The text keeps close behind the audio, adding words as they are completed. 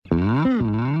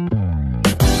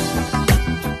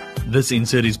This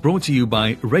insert is brought to you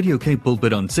by Radio K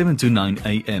Pulpit on 7 to 9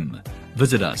 a.m.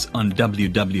 Visit us on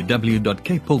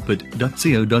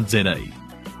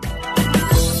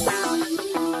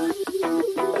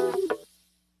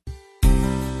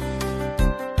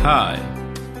www.kpulpit.co.za. Hi,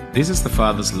 this is The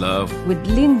Father's Love with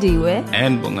Lindiwe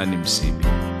and Bongani Msibi.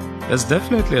 There's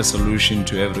definitely a solution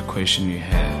to every question you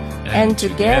have. And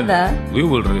together we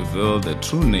will reveal the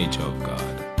true nature of God,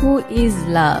 who is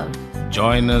love.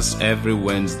 Join us every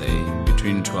Wednesday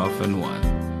between 12 and 1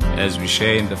 as we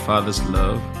share in the Father's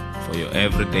love for your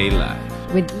everyday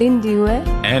life. With Lindiwe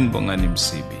and Bongani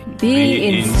Msibi. Be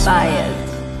inspired.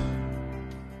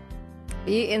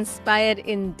 Be inspired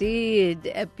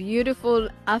indeed. A beautiful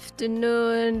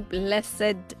afternoon,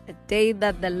 blessed day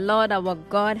that the Lord our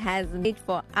God has made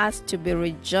for us to be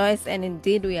rejoiced. And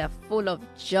indeed we are full of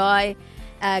joy.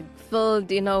 Filled,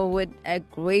 with a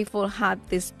grateful heart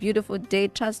this beautiful day.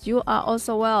 Trust you are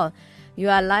also well. You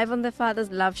are live on the Father's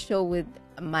Love Show with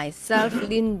myself,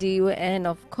 Lindy, and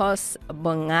of course,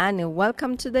 Bongani.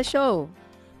 Welcome to the show.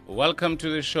 Welcome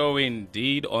to the show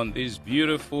indeed on this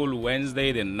beautiful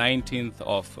Wednesday, the 19th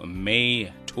of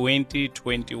May,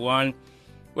 2021,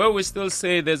 where we still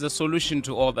say there's a solution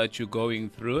to all that you're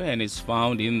going through, and it's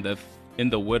found in the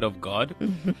Word of God.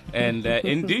 And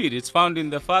indeed, it's found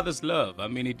in the Father's love. I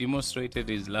mean, He demonstrated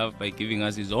His love by giving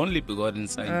us His only begotten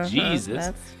Son, Jesus,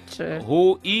 that's true.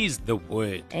 Who is the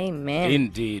Word. Amen.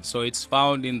 Indeed. So it's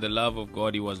found in the love of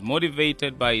God. He was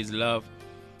motivated by His love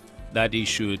that He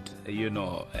should,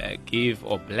 give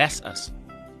or bless us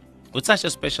with such a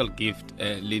special gift,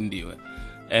 Lindy.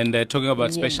 And talking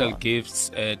about special gifts,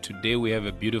 today we have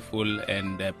a beautiful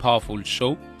and powerful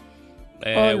show.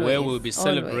 Where we'll be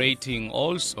celebrating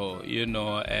also,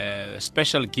 a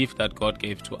special gift that God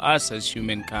gave to us as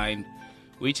humankind,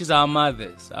 which is our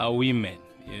mothers, our women.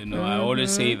 I always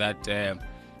say that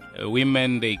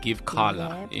women, they give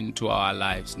color into our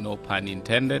lives, no pun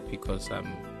intended, because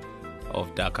I'm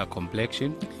of darker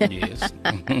complexion. Yes.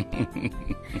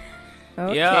 Okay.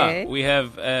 Yeah, we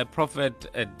have Prophet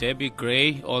Debbie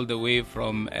Gray, all the way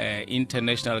from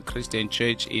International Christian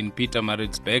Church in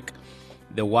Pietermaritzburg,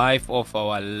 the wife of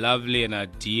our lovely and our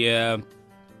dear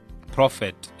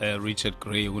Prophet Richard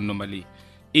Gray, who normally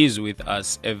is with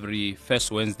us every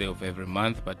first Wednesday of every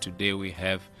month, but today we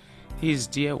have his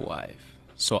dear wife.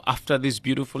 So after this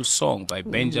beautiful song by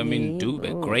Benjamin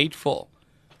Dube, Grateful,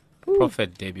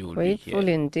 Prophet Debbie will be here. Grateful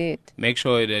indeed. Make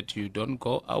sure that you don't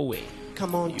go away.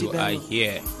 Come on, you are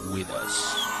here with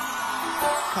us.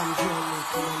 Come join me.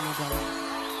 Come on,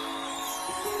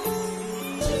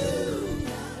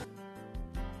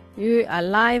 You are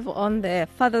live on the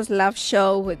Father's Love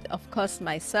Show with, of course,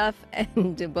 myself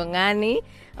and Bongani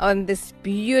on this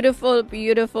beautiful,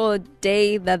 beautiful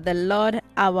day that the Lord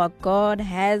our God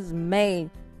has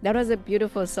made. That was a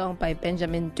beautiful song by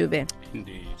Benjamin Dube.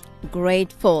 Indeed.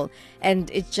 Grateful. And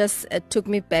it just took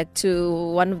me back to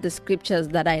one of the scriptures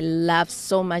that I love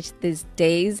so much these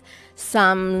days,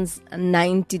 Psalms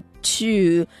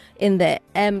 92 in the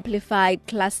Amplified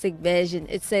Classic Version.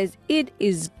 It says, "It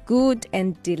is good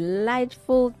and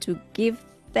delightful to give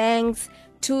thanks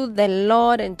to the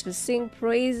Lord and to sing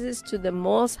praises to the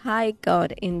Most High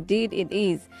God." Indeed it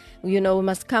is. We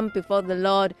must come before the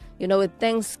Lord, with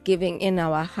thanksgiving in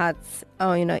our hearts,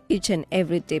 each and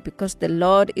every day, because the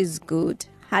Lord is good.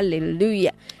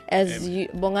 Hallelujah. As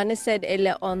Bongani said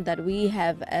earlier on, that we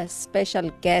have a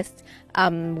special guest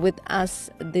with us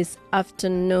this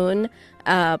afternoon,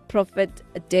 Prophet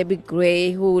Debbie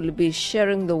Gray, who will be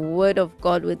sharing the Word of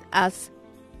God with us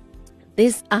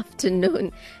this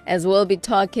afternoon, as we'll be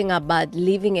talking about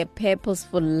living a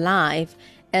purposeful life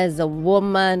as a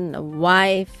woman, a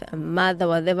wife, a mother,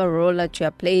 whatever role that you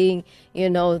are playing.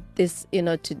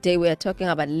 Today we are talking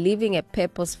about living a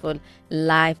purposeful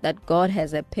life, that God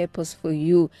has a purpose for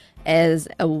you as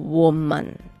a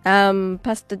woman.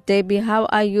 Pastor Debbie, how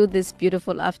are you this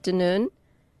beautiful afternoon?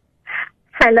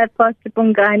 Hello, Pastor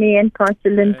Bongani and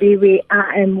Pastor Lindy.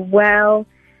 I am well.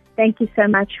 Thank you so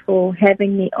much for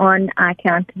having me on. I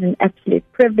count it an absolute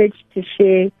privilege to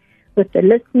share with the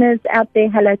listeners out there.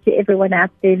 Hello to everyone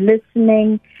out there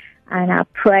listening. And I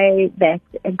pray that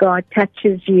God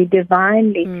touches you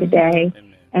divinely today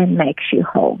and makes you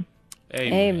whole.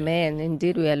 Amen.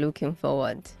 Indeed, we are looking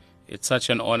forward. It's such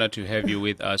an honor to have you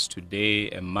with us today,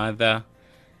 a mother,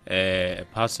 a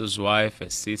pastor's wife, a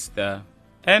sister,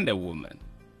 and a woman.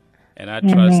 And I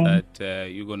trust that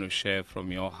you're going to share from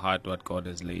your heart what God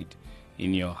has laid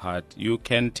in your heart. You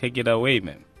can take it away,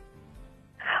 ma'am.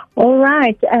 All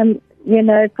right.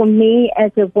 For me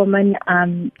as a woman,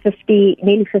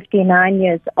 nearly 59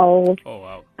 years old. Oh,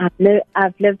 wow.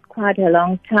 I've lived quite a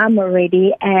long time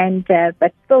already, and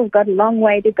but still got a long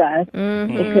way to go.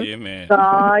 Because Amen.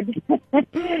 God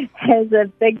has a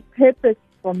big purpose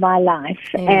for my life,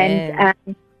 Amen.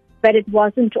 and but it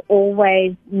wasn't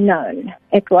always known.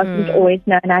 It wasn't always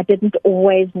known. I didn't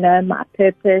always know my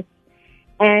purpose,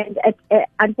 and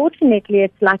unfortunately,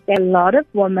 it's like there are a lot of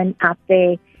women out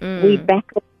there. We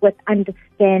battle with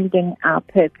understanding our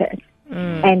purpose.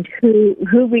 And who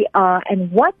we are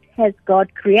and what has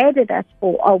God created us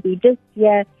for. Are we just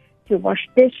here to wash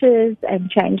dishes and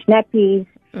change nappies?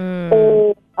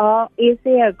 Or is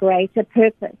there a greater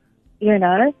purpose, you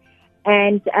know?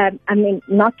 And, I mean,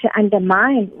 not to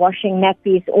undermine washing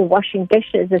nappies or washing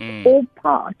dishes. It's all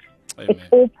part. Amen. It's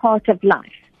all part of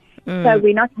life. So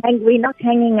we're not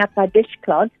hanging up our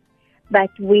dishcloths, but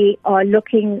we are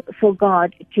looking for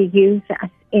God to use us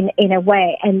in a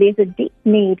way. And there's a deep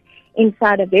need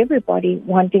inside of everybody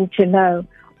wanting to know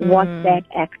what that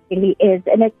actually is.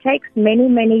 And it takes many,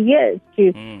 many years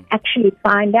to actually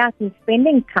find out, and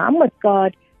spending time with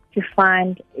God to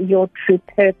find your true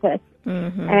purpose.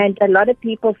 And a lot of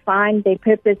people find their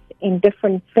purpose in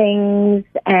different things,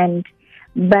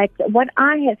 but what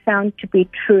I have found to be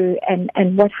true and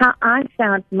how I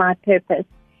found my purpose,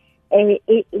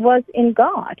 it was in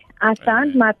God. I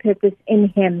found my purpose in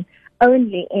Him,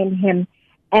 only in Him.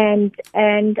 And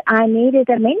I needed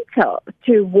a mentor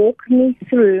to walk me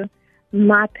through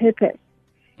my purpose.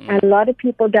 A lot of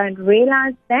people don't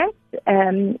realize that.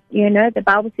 You know, the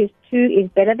Bible says 2 is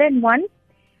better than 1.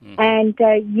 And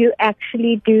you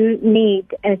actually do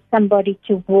need somebody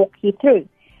to walk you through.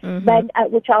 But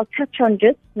which I'll touch on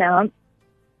just now.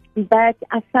 But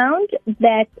I found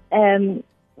that,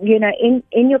 you know,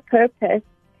 in your purpose,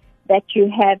 that you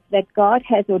have, that God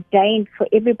has ordained for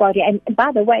everybody. And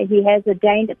by the way, He has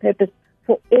ordained a purpose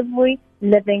for every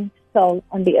living soul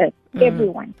on the earth.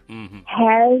 Everyone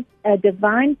has a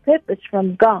divine purpose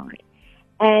from God.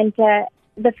 And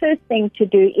the first thing to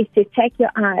do is to take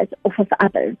your eyes off of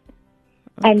others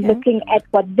and looking at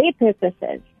what their purpose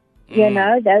is. You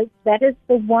know, that is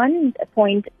the one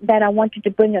point that I wanted to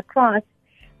bring across,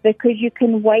 because you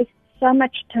can waste so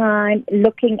much time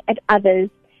looking at others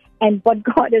and what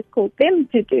God has called them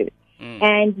to do.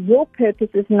 And your purpose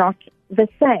is not the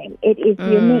same. It is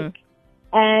unique.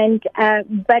 And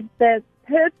but the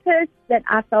purpose that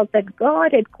I felt that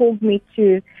God had called me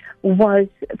to was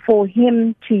for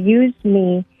Him to use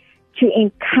me to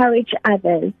encourage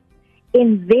others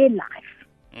in their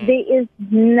life. There is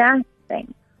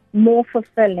nothing more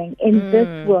fulfilling in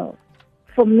this world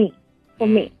for me,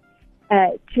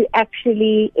 to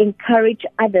actually encourage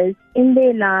others in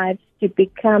their lives to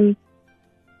become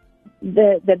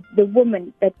the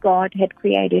woman that God had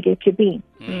created her to be.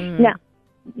 Now,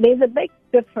 there's a big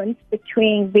difference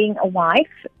between being a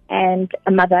wife and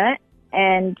a mother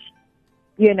and,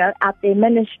 you know, out there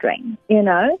ministering. You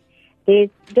know, there's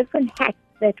different hats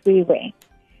that we wear.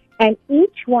 And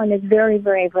each one is very,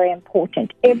 very, very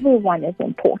important. Everyone is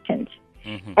important.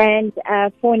 And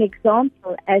for an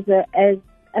example, as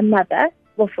a mother,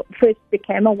 first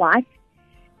became a wife,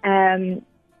 and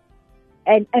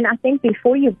I think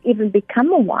before you even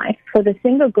become a wife, for the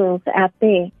single girls out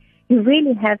there, you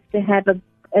really have to have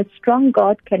a strong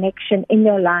God connection in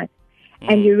your life.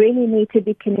 And you really need to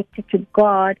be connected to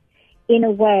God in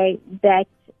a way that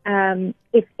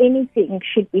if anything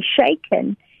should be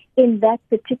shaken in that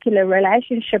particular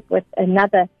relationship with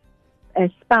another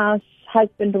spouse,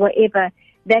 husband, whatever,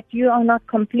 that you are not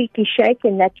completely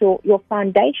shaken, that your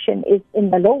foundation is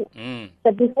in the Lord.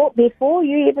 So before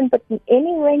you even put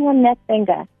any ring on that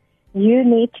finger, you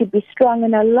need to be strong.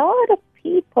 And a lot of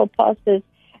people, pastors,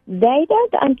 they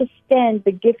don't understand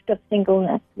the gift of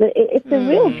singleness. It's a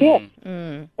real gift.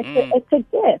 It's a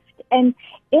gift. And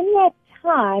in that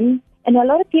time, and a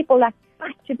lot of people like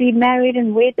fight to be married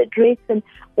and wear the dress and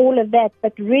all of that,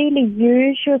 but really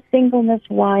use your singleness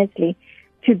wisely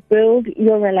to build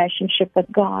your relationship with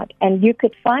God. And you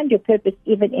could find your purpose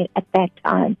even at that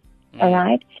time, all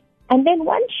right? And then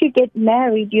once you get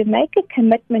married, you make a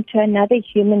commitment to another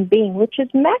human being, which is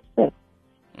massive.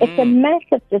 It's a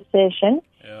massive decision,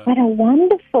 but a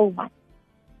wonderful one,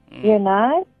 you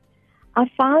know? I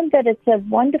found that it's a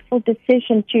wonderful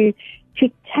decision to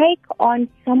take on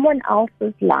someone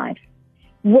else's life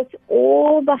with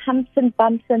all the humps and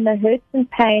bumps and the hurts and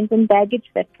pains and baggage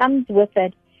that comes with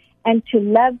it, and to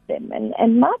love them.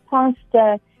 And my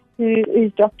pastor, who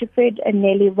is Dr. Fred and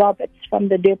Nellie Roberts from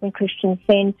the Durban Christian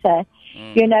Center,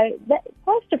 you know,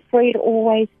 Pastor Fred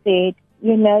always said,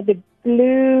 you know, the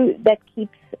glue that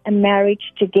keeps a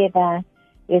marriage together,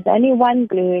 there's only one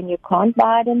glue and you can't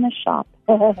buy it in the shop.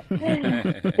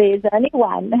 There's only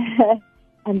one.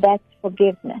 and that's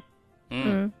forgiveness.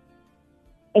 Mm.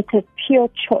 It's a pure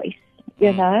choice,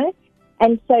 you know.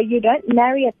 And so you don't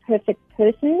marry a perfect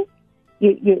person.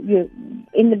 You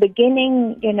in the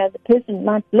beginning, you know, the person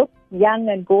might look young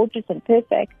and gorgeous and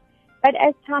perfect, but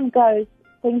as time goes,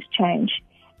 things change.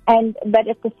 But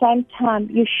at the same time,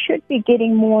 you should be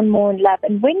getting more and more in love.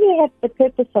 And when you have the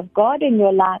purpose of God in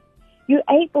your life, you're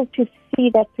able to see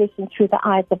that person through the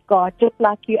eyes of God, just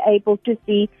like you're able to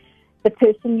see the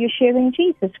person you're sharing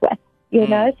Jesus with, you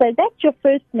know. So that's your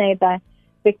first neighbor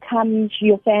becomes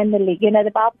your family. You know,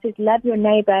 the Bible says, love your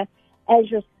neighbor as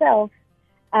yourself.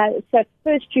 So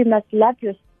first you must love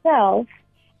yourself,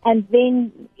 and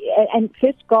then, and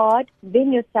first God,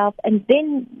 then yourself, and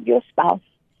then your spouse,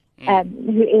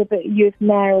 whoever you've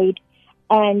married.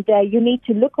 And you need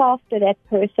to look after that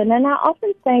person. And I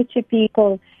often say to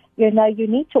people, you know, you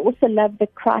need to also love the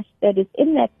Christ that is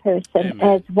in that person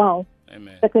as well.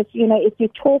 Amen. Because, you know, if you're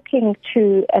talking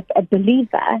to a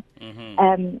believer,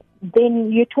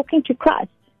 then you're talking to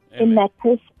Christ in that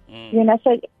person. You know,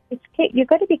 so you've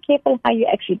got to be careful how you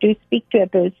actually do speak to a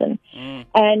person.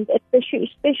 And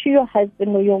especially your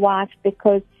husband or your wife,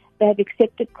 because they have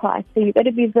accepted Christ. So you've got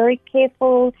to be very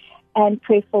careful and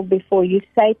prayerful before you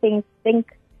say things.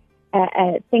 Think 10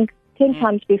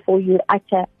 times before you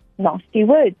utter nasty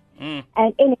words. So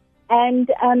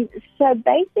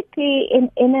basically,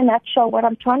 in a nutshell, what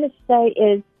I'm trying to say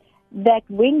is that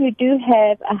when you do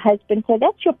have a husband, so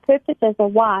that's your purpose as a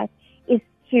wife, is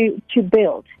to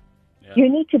build. Yeah. You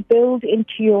need to build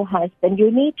into your husband. You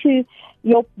need to,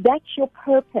 that's your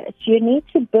purpose. You need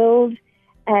to build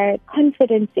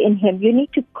confidence in him. You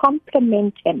need to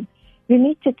compliment him. You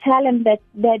need to tell him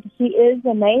that he is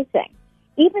amazing.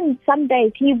 Even some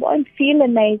days he won't feel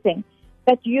amazing,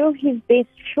 but you're his best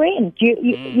friend.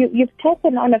 You've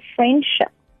taken on a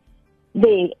friendship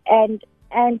there,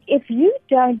 and if you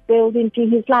don't build into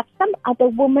his life, some other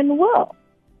woman will.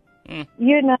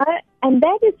 You know, and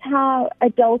that is how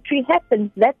adultery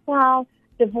happens. That's how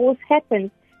divorce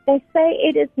happens. They say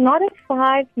it is not a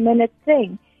 5-minute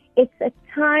thing. It's a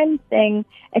time thing.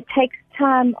 It takes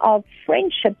time of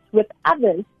friendships with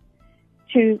others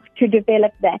to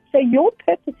develop that. So your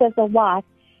purpose as a wife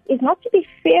is not to be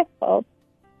fearful,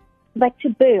 but to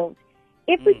build.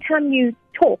 Every time you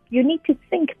talk, you need to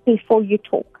think before you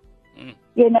talk.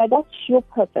 You know, that's your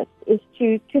purpose, is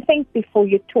to think before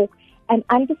you talk and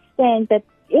understand that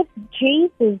if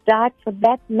Jesus died for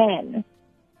that man,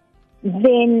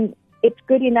 then it's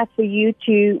good enough for you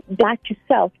to die to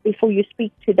self before you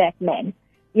speak to that man,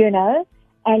 you know,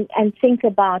 and think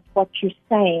about what you're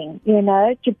saying, you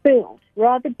know, to build,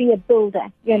 rather be a builder,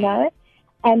 you know.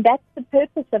 And that's the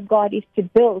purpose of God, is to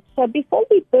build. So before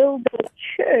we build a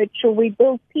church or we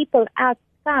build people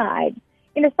outside,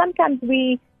 you know, sometimes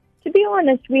to be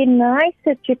honest, we're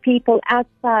nicer to people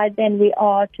outside than we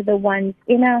are to the ones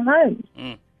in our homes.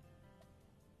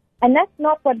 And that's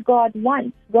not what God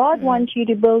wants. God wants you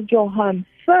to build your home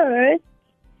first.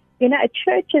 You know, a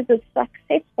church is as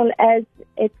successful as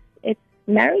its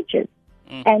marriages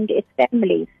and its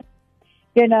families.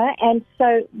 You know, and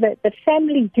so the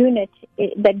family unit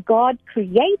that God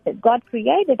created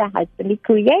a husband, He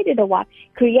created a wife,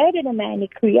 created a man, He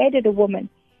created a woman,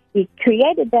 He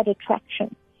created that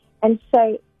attraction. And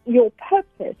so your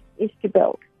purpose is to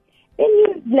build. Then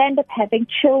you land up having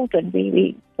children.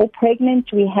 We fall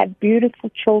pregnant, we have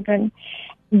beautiful children,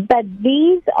 but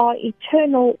these are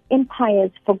eternal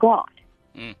empires for God.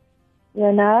 You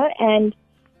know, and,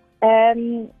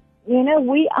 you know,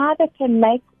 we either can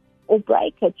make or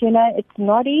break it. You know, it's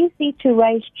not easy to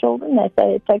raise children. They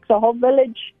say it takes a whole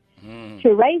village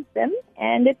to raise them,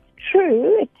 and it's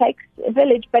true, it takes a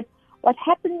village. But what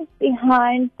happens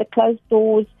behind the closed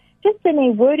doors, just in a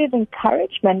word of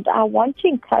encouragement, I want to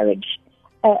encourage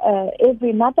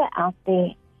every mother out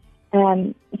there.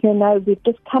 You know, we've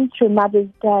just come through Mother's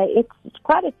Day. It's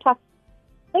quite a tough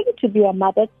thing to be a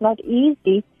mother. It's not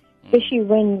easy, especially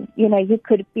when, you know, you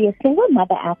could be a single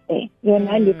mother out there, you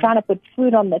know, and you're trying to put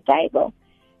food on the table,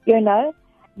 you know.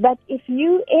 But if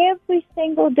you, every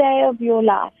single day of your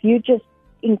life, you just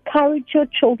encourage your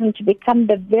children to become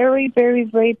the very, very,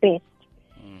 very best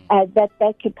that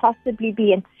they could possibly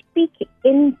be, and speak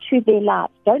into their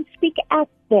lives. Don't speak at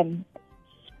them.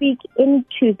 Speak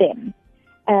into them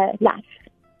life.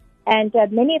 And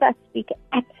many of us speak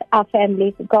at our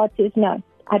families. God says, no,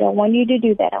 I don't want you to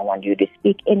do that. I want you to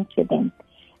speak into them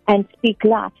and speak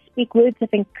life. Speak words of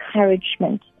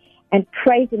encouragement and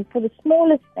praise them for the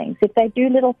smallest things. If they do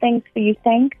little things for you,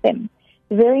 thank them.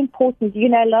 It's very important. You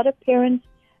know, a lot of parents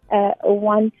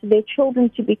want their children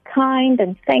to be kind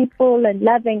and thankful and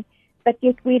loving, but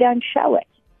yet we don't show it.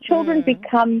 Children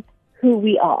become who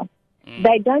we are.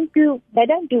 They don't do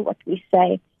what we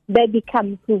say. They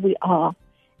become who we are.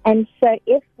 And so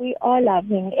if we are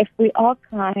loving, if we are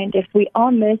kind, if we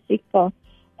are merciful,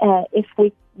 if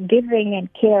we're giving and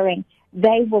caring,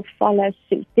 they will follow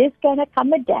suit. There's going to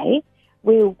come a day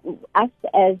where us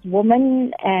as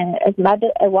women, as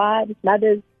wives,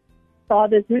 mothers,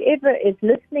 fathers, whoever is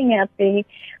listening out there,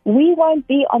 we won't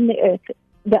be on the earth.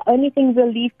 The only thing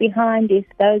we'll leave behind is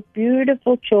those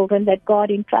beautiful children that God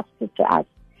entrusted to us.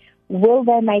 Will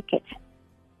they make it?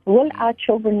 Will our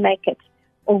children make it?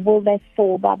 Or will they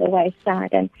fall by the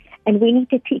wayside? And we need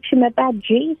to teach them about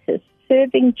Jesus,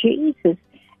 serving Jesus.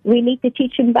 We need to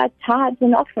teach them about tithes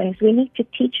and offerings. We need to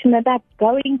teach them about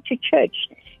going to church.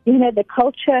 You know, the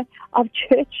culture of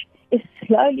church is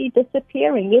slowly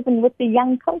disappearing, even with the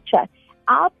young culture.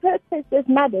 Our purpose as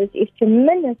mothers is to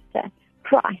minister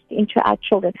Christ into our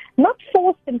children, not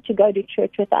force them to go to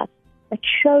church with us, but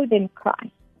show them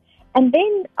Christ. And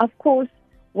then, of course,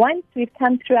 once we've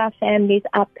come through our families,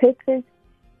 our purpose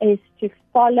is to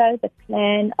follow the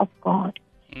plan of God,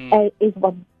 is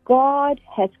what God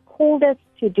has called us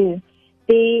to do.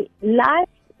 The life,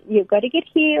 you've got to get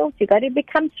healed, you've got to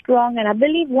become strong, and I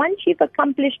believe once you've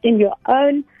accomplished in your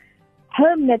own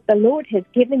home that the Lord has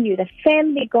given you, the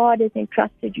family God has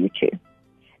entrusted you to,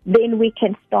 then we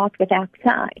can start with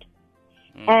outside.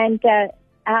 And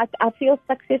I feel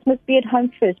success must be at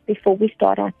home first before we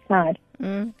start outside.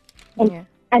 And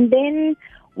then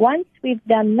once we've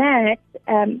done that,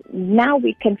 now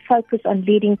we can focus on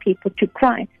leading people to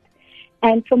Christ.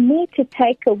 And for me to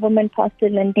take a woman, Pastor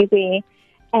Lindy,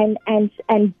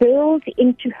 and build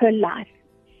into her life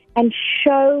and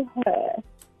show her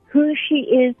who she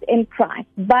is in Christ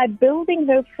by building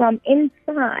her from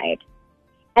inside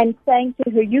and saying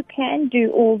to her, you can do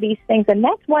all these things. And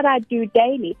that's what I do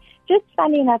daily. Just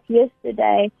funny enough,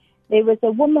 yesterday, there was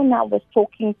a woman I was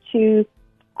talking to,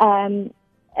 and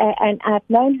I've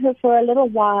known her for a little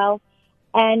while,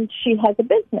 and she has a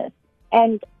business.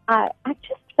 And I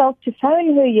just felt to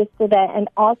phone her yesterday and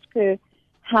ask her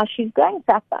how she's going.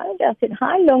 So I phoned her. I said,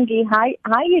 hi, Lungi, how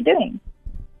are you doing?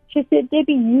 She said,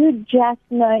 Debbie, you just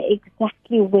know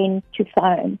exactly when to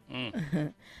phone.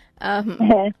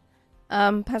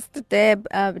 Pastor Deb,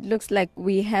 it looks like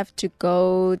we have to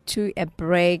go to a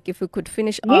break. If we could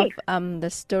finish off the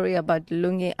story about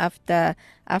Lungi after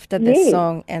the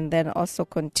song, and then also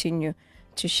continue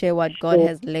to share what God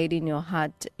has laid in your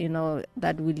heart, you know,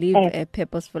 that we live a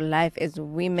purposeful life as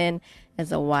women,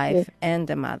 as a wife, and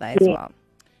a mother as well.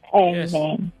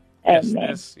 Amen.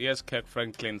 Yes, Kirk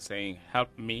Franklin saying, help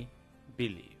me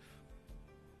believe.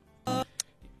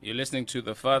 You're listening to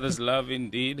The Father's Love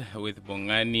Indeed with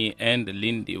Bongani and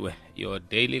Lindy, your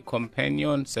daily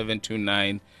companion,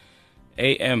 729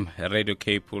 AM Radio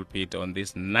K Pulpit on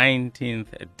this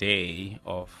 19th day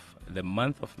of the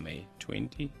month of May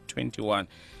 2021.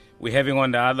 We're having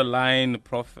on the other line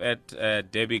Prophet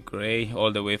Debbie Gray,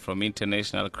 all the way from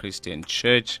International Christian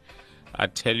Church. I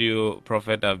tell you,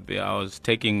 Prophet, I was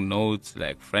taking notes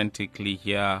like frantically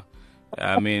here.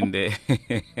 I mean, the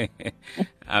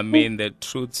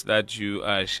truths that you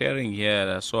are sharing here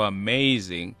are so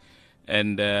amazing.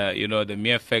 And, the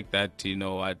mere fact that,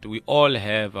 we all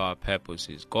have our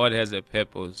purposes. God has a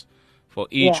purpose for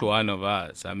each one of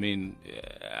us. I mean,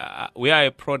 we are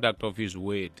a product of His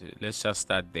word. Let's just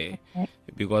start there.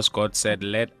 Because God said,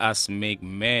 let us make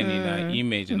man in our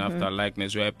image and after our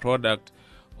likeness. We are a product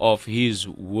of His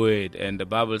word. And the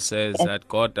Bible says that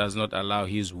God does not allow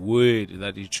His word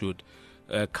that it should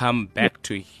come back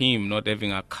to Him, not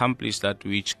having accomplished that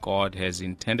which God has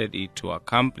intended it to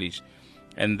accomplish.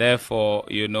 And therefore,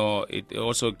 it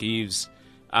also gives,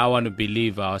 I want to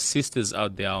believe, our sisters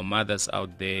out there, our mothers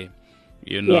out there,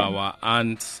 our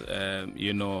aunts,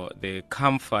 the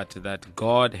comfort that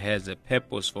God has a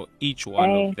purpose for each one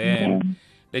of them.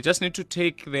 They just need to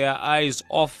take their eyes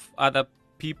off other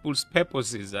people's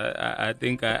purposes. I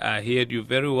think I heard you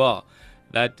very well,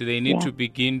 that they need to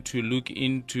begin to look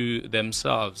into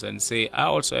themselves and say, I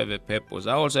also have a purpose.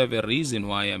 I also have a reason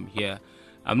why I'm here.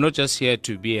 I'm not just here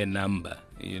to be a number.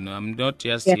 I'm not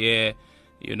just here,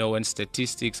 when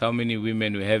statistics, how many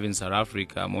women we have in South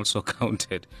Africa, I'm also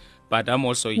counted. But I'm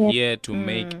also here to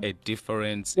make a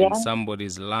difference in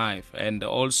somebody's life. And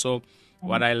also,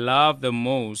 what I love the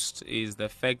most is the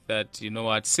fact that,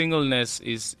 singleness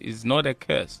is not a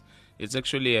curse. It's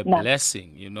actually a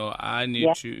blessing. I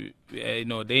need to,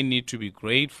 they need to be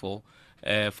grateful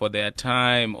for their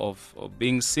time of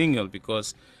being single,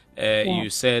 because you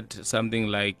said something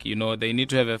like, they need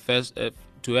to have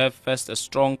first a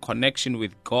strong connection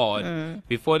with God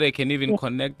before they can even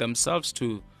connect themselves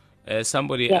to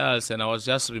somebody else. And I was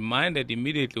just reminded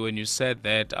immediately when you said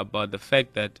that about the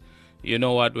fact that, you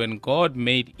know what, when God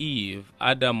made Eve,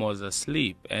 Adam was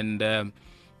asleep. And,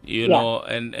 you know,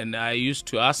 and I used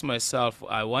to ask myself,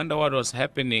 I wonder what was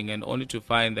happening, and only to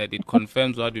find that it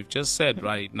confirms what we've just said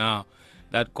right now,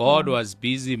 that God was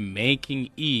busy making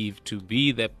Eve to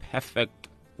be the perfect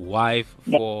wife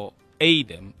for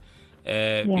Adam.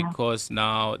 Because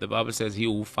now the Bible says he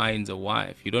who finds a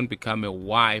wife. You don't become a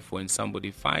wife when somebody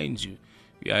finds you.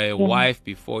 You are a wife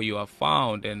before you are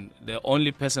found. And the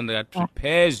only person that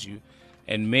prepares you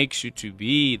and makes you to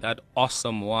be that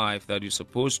awesome wife that you're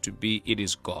supposed to be, it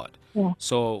is God.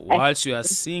 So whilst you are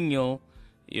single,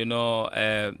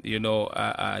 I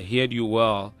heard you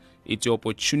well. It's your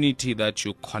opportunity that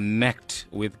you connect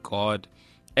with God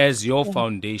as your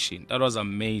foundation. That was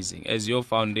amazing. As your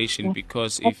foundation,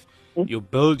 because if you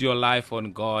build your life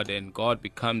on God and God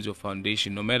becomes your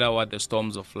foundation, no matter what the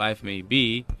storms of life may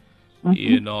be,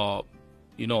 you know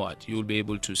what, you'll be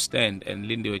able to stand. And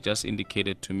Lindy just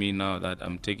indicated to me now that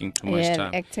I'm taking too much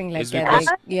time. Acting like It's because,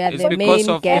 the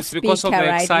main guest speaker of the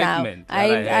right excitement now.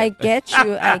 I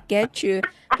get you.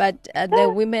 But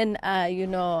the women,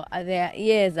 their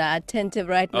ears are attentive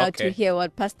right now to hear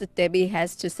what Pastor Debbie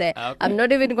has to say. I'm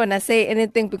not even going to say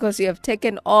anything because you have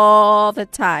taken all the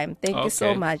time. Thank you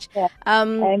so much.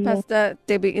 Pastor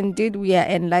Debbie, indeed, we are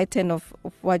enlightened of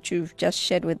what you've just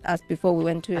shared with us before we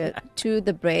went to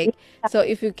the break. So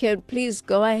if you can, please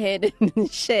go ahead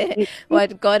and share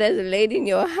what God has laid in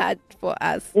your heart for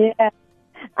us. Yeah,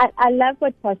 I love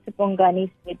what Pastor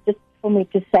Bongani said, just for me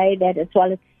to say that as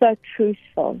well. It's so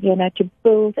truthful, to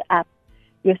build up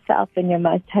yourself in your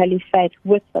most holy faith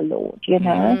with the Lord,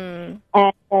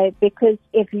 And because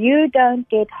if you don't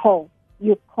get whole,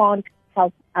 you can't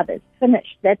help others.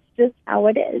 Finish. That's just how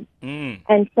it is.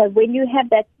 And so when you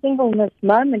have that singleness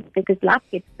moment, because life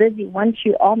gets busy, once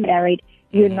you are married,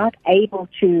 you're not able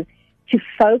to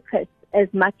focus as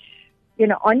much,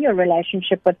 on your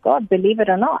relationship with God, believe it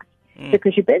or not,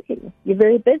 because you're busy. You're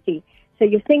very busy. So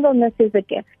your singleness is a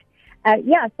gift. So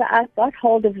I got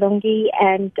hold of Lungi,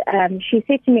 and she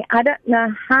said to me, I don't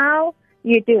know how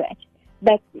you do it,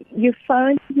 but you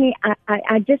phoned me.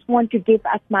 I just want to give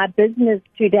up my business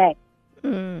today.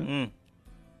 And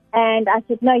I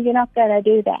said, no, you're not going to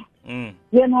do that.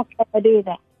 You're not going to do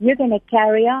that. You're going to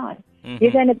carry on.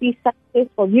 You're going to be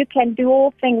successful. You can do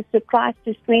all things through Christ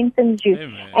who strengthens you.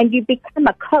 Amen. And you become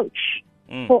a coach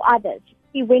for others.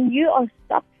 See, when you are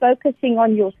stop focusing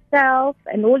on yourself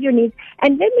and all your needs,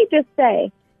 and let me just say,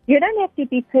 you don't have to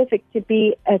be perfect to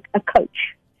be a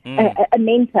coach, a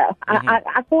mentor.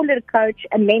 I call it a coach,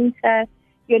 a mentor.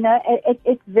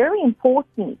 It's very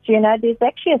important. There's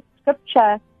actually a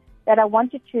scripture that I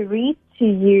wanted to read to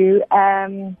you.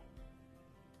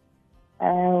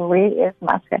 Where is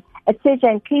my scripture? It says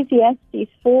in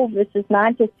Ecclesiastes 4, verses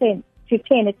 9 to 10,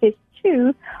 it says,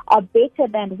 two are better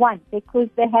than one because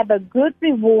they have a good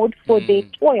reward for their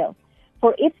toil.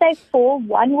 For if they fall,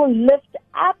 one will lift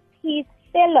up his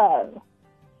fellow.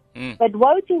 But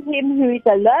woe to him who is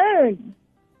alone.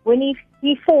 When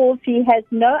he falls, he has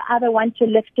no other one to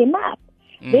lift him up.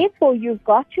 Therefore, you've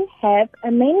got to have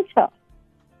a mentor.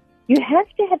 You have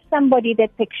to have somebody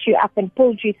that picks you up and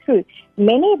pulls you through.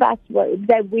 Many of us,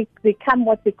 we become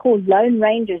what we call lone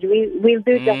rangers. We'll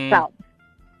do it ourselves.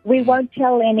 We won't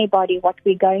tell anybody what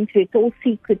we're going through. It's all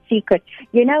secret.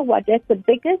 You know what? That's the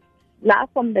biggest lie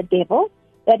from the devil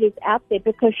that is out there,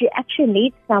 because you actually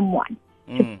need someone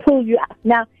to pull you up.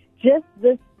 Now, just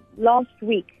this last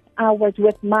week, I was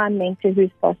with my mentor,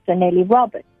 who's Pastor Nellie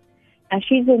Roberts. And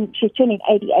she's turning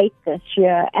 88 this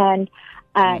year, and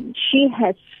she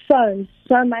has sown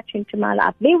so much into my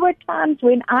life. There were times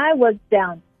when I was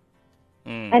down,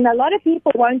 and a lot of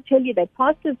people won't tell you that.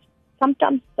 Pastors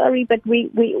sometimes sorry, but we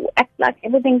act like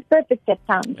everything's perfect at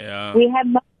times. Yeah.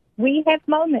 We have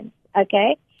moments,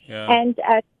 okay? Yeah. And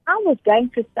I was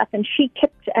going through stuff, and she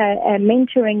kept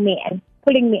mentoring me and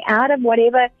pulling me out of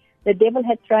whatever the devil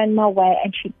had thrown my way,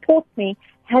 and she taught me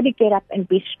how to get up and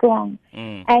be strong.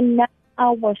 And now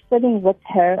I was sitting with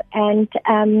her, and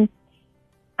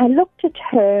I looked at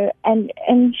her, and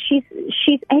she's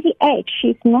 88.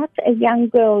 She's not a young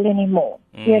girl anymore,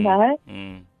 you know?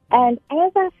 And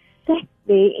as I sat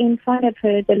there in front of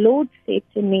her, the Lord said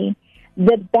to me,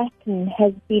 the baton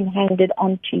has been handed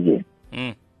on to you.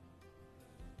 And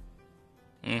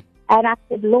I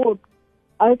said, Lord,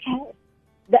 okay.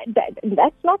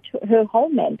 That's not her whole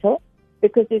mantle,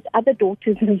 because there's other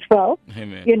daughters as well.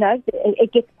 Amen. You know,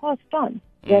 it gets passed on,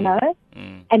 you know.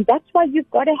 And that's why you've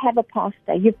got to have a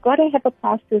pastor. You've got to have a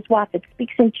pastor's wife that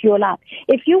speaks into your life.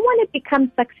 If you want to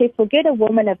become successful, get a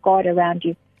woman of God around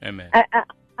you. Amen.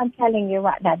 I'm telling you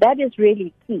right now, that is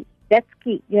really key. That's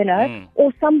key, you know.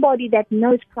 Or somebody that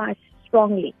knows Christ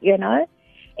strongly,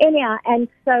 Anyhow, and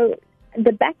so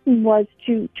the baton was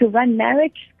to run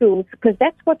marriage schools, because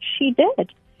that's what she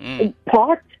did.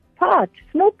 Small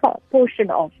portion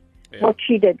of what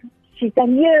she did. She's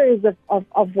done years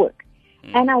of work.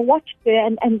 And I watched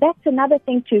her, and that's another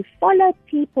thing too. Follow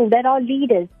people that are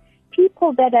leaders,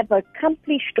 people that have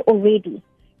accomplished already.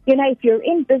 If you're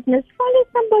in business, follow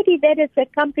somebody that has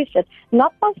accomplished it,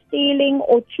 not by stealing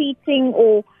or cheating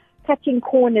or cutting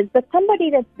corners, but somebody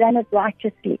that's done it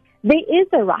righteously. There is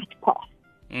a right path.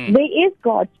 There is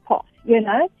God's path,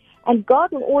 and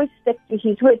God will always stick to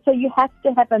His word. So you have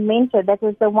to have a mentor. That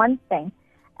was the one thing.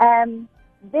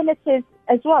 Then it says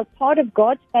as well, part of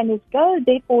God's plan is go,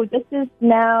 therefore, this is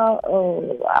now,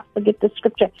 I forget the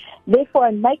scripture, therefore,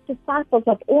 and make disciples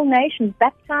of all nations,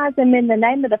 baptize them in the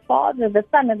name of the Father, the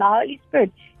Son, and the Holy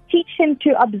Spirit. Teach them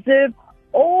to observe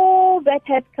all that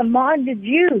have commanded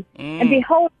you. And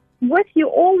behold, with you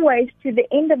always to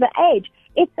the end of the age.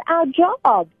 It's our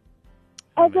job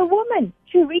as a woman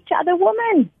to reach other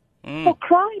women for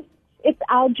Christ. It's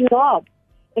our job.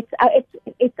 It's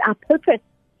our purpose.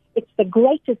 It's the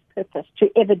greatest purpose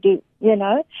to ever do,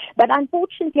 But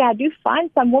unfortunately, I do find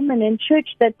some women in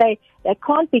church that they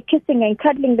can't be kissing and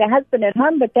cuddling their husband at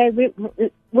home, but they're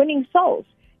winning souls.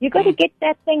 You got to get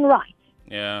that thing right.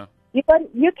 Yeah. You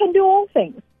can do all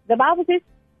things. The Bible says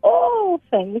all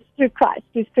things through Christ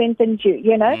who strengthens you.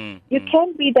 You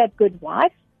can be that good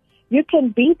wife. You can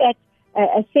be that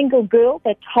a single girl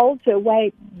that holds her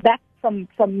way back from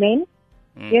men.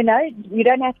 You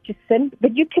don't have to sin,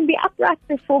 but you can be upright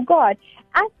before God.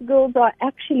 Us girls are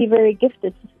actually very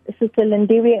gifted, Sister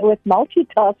Lindiwe, with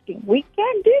multitasking. We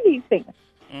can do these things,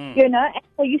 and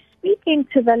so you speak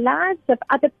into the lives of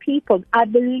other people. I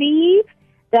believe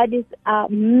that is our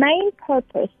main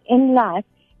purpose in life,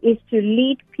 is to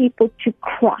lead people to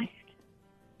Christ.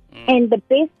 And the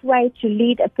best way to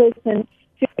lead a person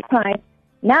to Christ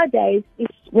nowadays is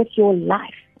with your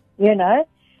life,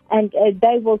 and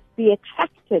they will be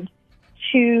attracted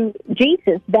to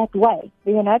Jesus that way,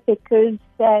 because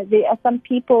there are some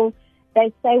people,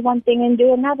 they say one thing and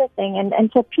do another thing.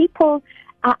 And so people,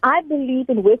 I believe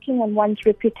in working on one's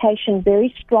reputation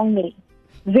very strongly,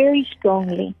 very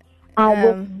strongly. I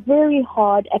work very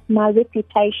hard at my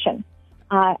reputation.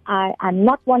 I'm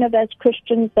not one of those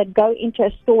Christians that go into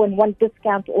a store and want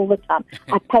discount all the time.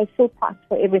 I pay full price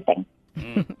for everything.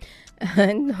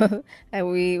 No,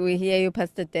 we hear you,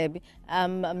 Pastor Debbie.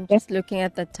 I'm just looking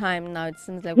at the time now. It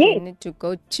seems like we need to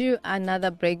go to another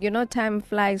break. Time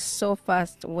flies so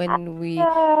fast when we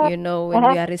are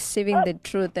receiving the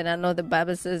truth. And I know the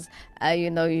Bible says,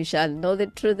 you shall know the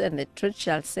truth, and the truth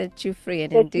shall set you free.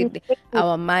 And indeed,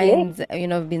 our minds,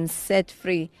 have been set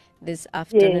free this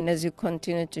afternoon as you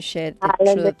continue to share the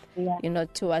truth,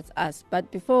 towards us. But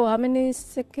before, how many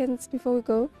seconds before we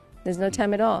go? There's no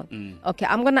time at all. Okay,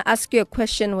 I'm going to ask you a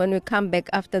question when we come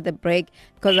back after the break,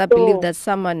 because I believe that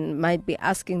someone might be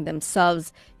asking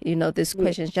themselves, these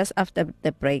questions just after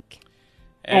the break.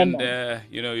 And,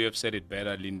 you have said it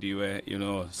better, Lindy, where,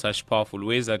 such powerful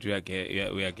ways that we are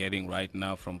getting right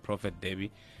now from Prophet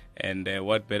Debbie. And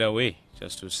what better way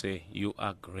just to say, you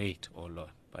are great, oh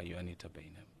Lord, by Anita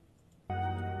Bainham.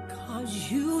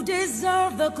 'Cause you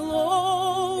deserve the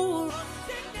glory.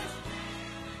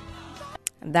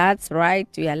 That's right.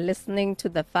 We are listening to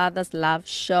the Father's Love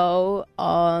Show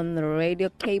on Radio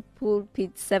Cape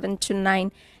Pulpit 7 to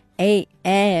 9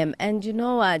 a.m. And you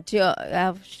know what?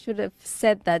 I should have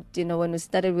said that, when we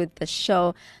started with the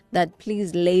show, that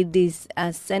please, ladies,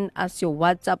 send us your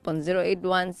WhatsApp on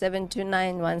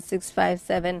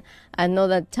 081-729-1657. I know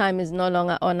that time is no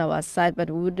longer on our side, but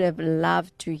we would have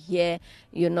loved to hear,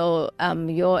 your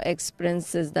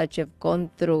experiences that you've gone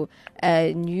through,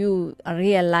 you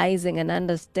realizing and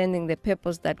understanding the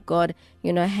purpose that God,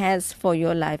 has for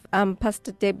your life.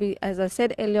 Pastor Debbie, as I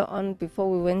said earlier on before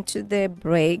we went to the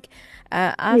break,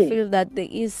 I feel that there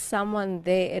is someone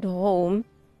there at home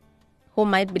who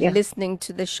might be listening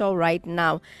to the show right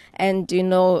now and,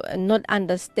 not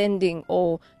understanding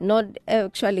or not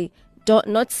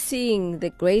seeing the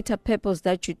greater purpose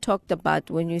that you talked about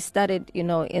when you started,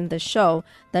 in the show,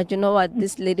 that, what,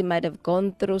 this lady might have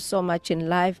gone through so much in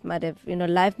life,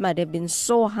 life might have been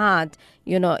so hard,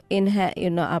 in her,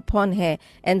 upon her,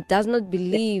 and does not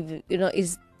believe,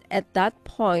 is at that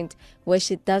point where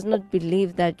she does not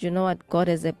believe that, what, God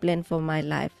has a plan for my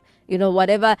life.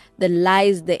 Whatever the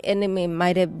lies the enemy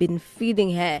might have been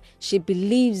feeding her, she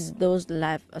believes those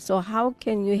lies. So how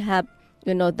can you help,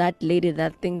 that lady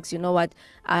that thinks, what,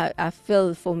 I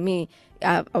feel for me,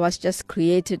 I was just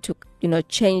created to,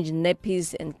 change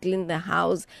nappies and clean the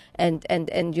house. And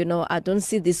I don't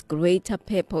see this greater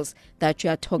purpose that you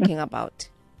are talking about.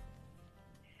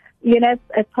 You know,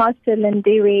 Pastor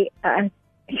Lindiwe,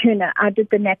 you know, I did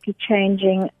the nappy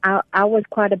changing. I was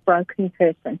quite a broken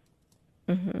person.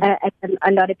 Mm-hmm.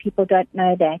 A lot of people don't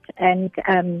know that.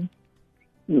 And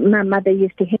my mother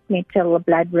used to hit me till the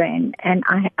blood ran, and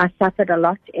I suffered a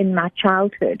lot in my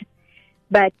childhood.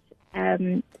 But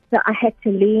so I had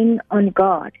to lean on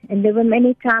God. And there were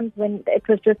many times when it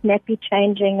was just nappy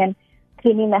changing and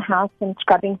cleaning the house and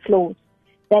scrubbing floors,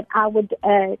 that I would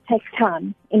take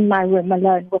time in my room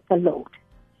alone with the Lord.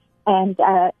 And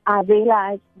I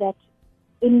realized that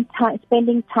in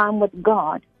spending time with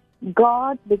God,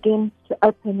 God begins to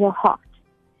open your heart.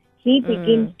 He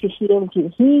begins to heal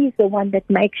you. He's the one that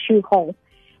makes you whole.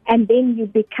 And then you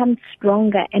become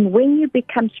stronger. And when you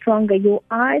become stronger, your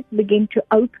eyes begin to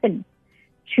open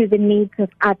to the needs of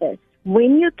others.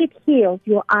 When you get healed,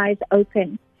 your eyes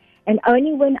open. And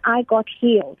only when I got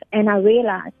healed and I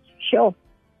realized, sure,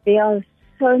 there are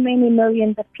so many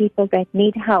millions of people that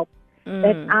need help,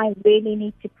 that I really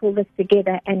need to pull this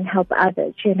together and help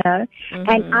others, you know. Mm-hmm.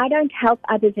 And I don't help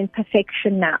others in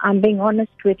perfection now. I'm being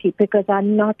honest with you because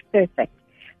I'm not perfect.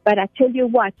 But I tell you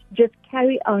what, just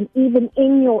carry on, even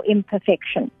in your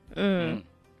imperfection.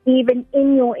 Even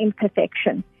in your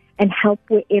imperfection, and help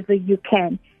wherever you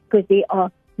can, because there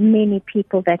are many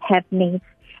people that have needs.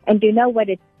 And you know what?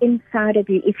 It's inside of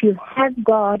you. If you have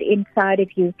God inside of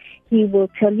you, He will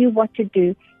tell you what to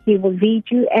do. He will lead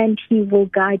you and He will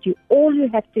guide you. All you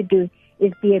have to do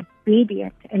is be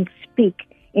obedient and speak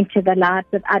into the lives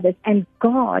of others. And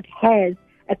God has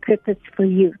a purpose for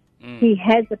you. He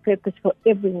has a purpose for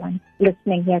everyone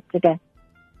listening here today.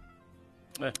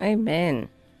 Amen.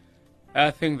 I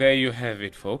think there you have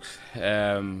it, folks.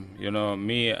 You know,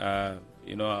 me,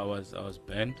 you know, I was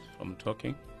banned from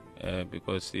talking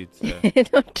because it's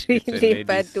not really,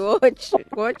 but watch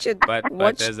it.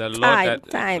 But there's a lot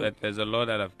there's a lot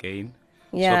that I've gained.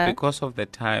 Yeah. So because of the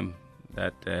time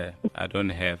that I don't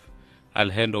have, I'll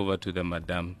hand over to the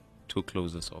madam to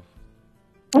close us off.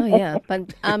 Oh yeah,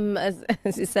 but as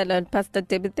you said, Pastor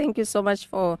Debbie, thank you so much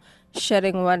for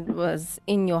sharing what was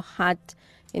in your heart,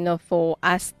 you know, for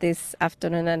us this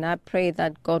afternoon. And I pray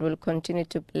that God will continue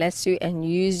to bless you and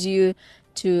use you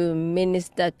to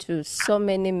minister to so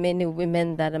many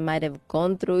women that might have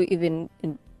gone through, even,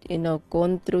 you know,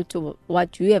 gone through to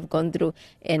what you have gone through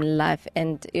in life,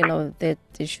 and you know that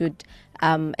they should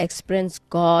experience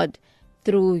God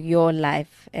through your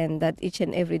life, and that each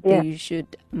and every day you should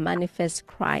manifest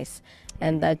Christ,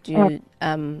 and that you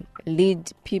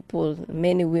lead people,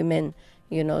 many women,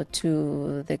 you know,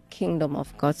 to the kingdom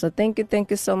of God. So thank you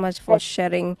so much for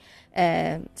sharing,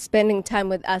 spending time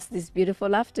with us this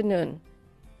beautiful afternoon.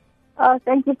 Oh,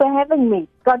 thank you for having me.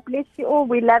 God bless you all.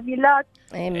 We love you lots.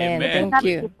 Amen. Amen. Thank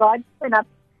you. God, turn up.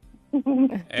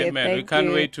 Amen. We can't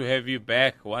you. wait to have you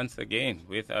back once again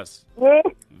with us Yes,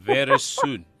 very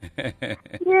soon.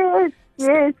 yes,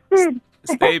 soon.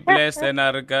 Stay blessed, and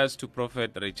our regards to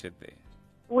Prophet Richard there.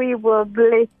 We will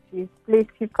bless you,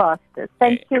 Pastor.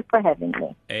 Thank you for having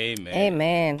me. Amen.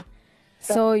 Amen.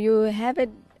 So you have it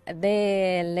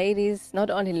there, ladies, not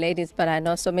only ladies, but I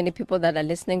know so many people that are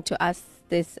listening to us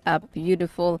this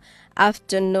beautiful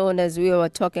afternoon as we were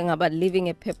talking about living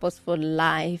a purposeful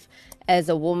life as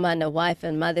a woman, a wife,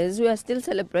 and mother. As we are still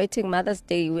celebrating Mother's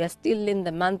Day, we are still in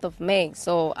the month of May.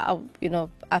 So,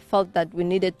 I felt that we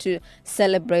needed to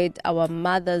celebrate our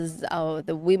mothers,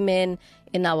 the women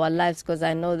in our lives, because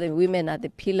I know the women are the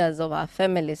pillars of our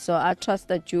family. So I trust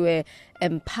that you were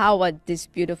empowered this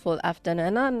beautiful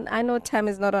afternoon. And I know time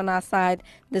is not on our side.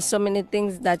 There's so many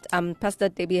things that Pastor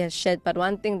Debbie has shared, but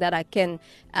one thing that I can,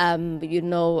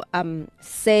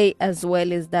 say as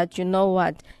well is that, you know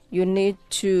what, you need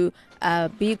to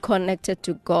be connected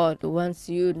to God. Once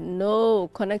you know,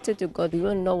 connected to God, you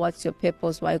will know what's your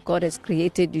purpose, why God has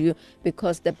created you,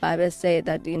 because the Bible says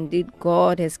that indeed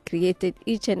God has created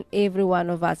each and every one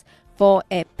of us for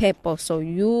a purpose. So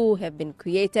you have been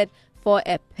created for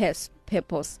a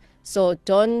purpose. So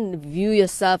don't view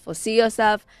yourself or see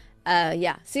yourself,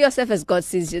 see yourself as God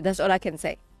sees you. That's all I can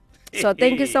say. So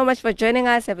thank you so much for joining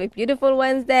us. Have a beautiful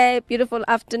Wednesday, beautiful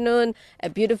afternoon, a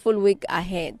beautiful week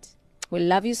ahead. We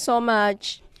love you so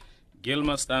much.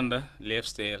 Gilma Stander,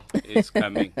 Lifestyle, is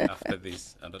coming after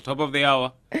this. At the top of the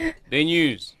hour, the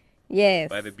news. Yes.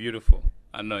 By the beautiful,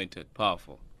 anointed,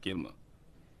 powerful Gilma.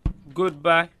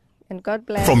 Goodbye. And God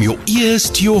bless. From your ears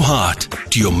to your heart,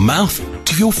 to your mouth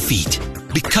to your feet.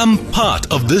 Become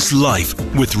part of this life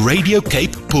with Radio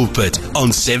Cape Pulpit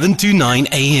on 7 to 9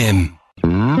 a.m.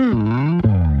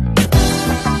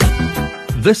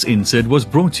 This insert was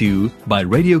brought to you by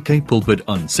Radio Cape Pulpit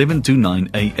on 7 to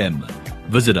 9 a.m.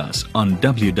 Visit us on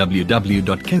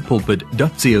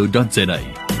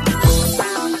www.capepulpit.co.za.